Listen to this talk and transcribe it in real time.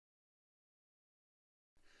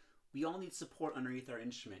We all need support underneath our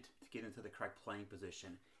instrument to get into the correct playing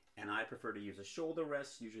position, and I prefer to use a shoulder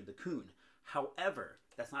rest, usually the coon. However,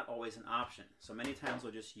 that's not always an option. So many times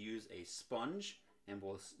we'll just use a sponge and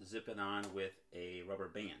we'll zip it on with a rubber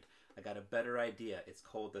band. I got a better idea. It's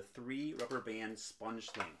called the 3 rubber band sponge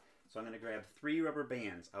sling. So I'm going to grab 3 rubber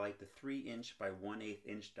bands. I like the 3" by 1/8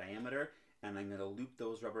 inch diameter, and I'm going to loop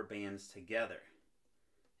those rubber bands together.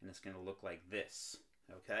 And it's going to look like this.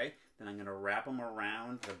 Okay? Then I'm going to wrap them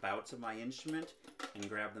around the bouts of my instrument and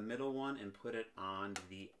grab the middle one and put it on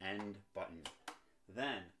the end button.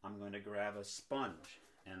 Then I'm going to grab a sponge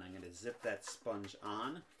and I'm going to zip that sponge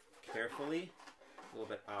on carefully. A little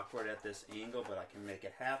bit awkward at this angle, but I can make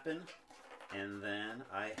it happen. And then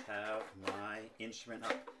I have my instrument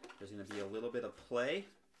up. There's going to be a little bit of play,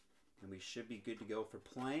 and we should be good to go for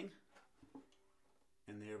playing.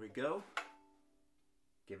 And there we go.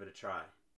 Give it a try.